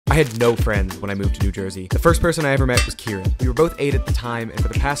I had no friends when I moved to New Jersey. The first person I ever met was Kieran. We were both 8 at the time, and for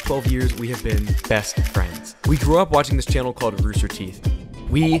the past 12 years, we have been best friends. We grew up watching this channel called Rooster Teeth.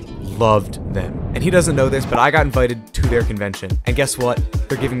 We loved them. And he doesn't know this, but I got invited to their convention. And guess what?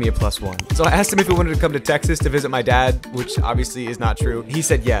 They're giving me a +1. So I asked him if he wanted to come to Texas to visit my dad, which obviously is not true. He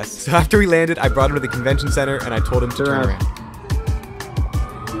said yes. So after we landed, I brought him to the convention center and I told him to turn around.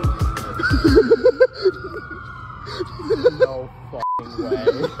 No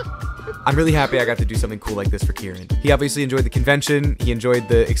fucking way. I'm really happy I got to do something cool like this for Kieran. He obviously enjoyed the convention, he enjoyed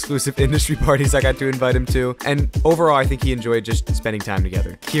the exclusive industry parties I got to invite him to, and overall I think he enjoyed just spending time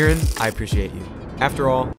together. Kieran, I appreciate you. After all,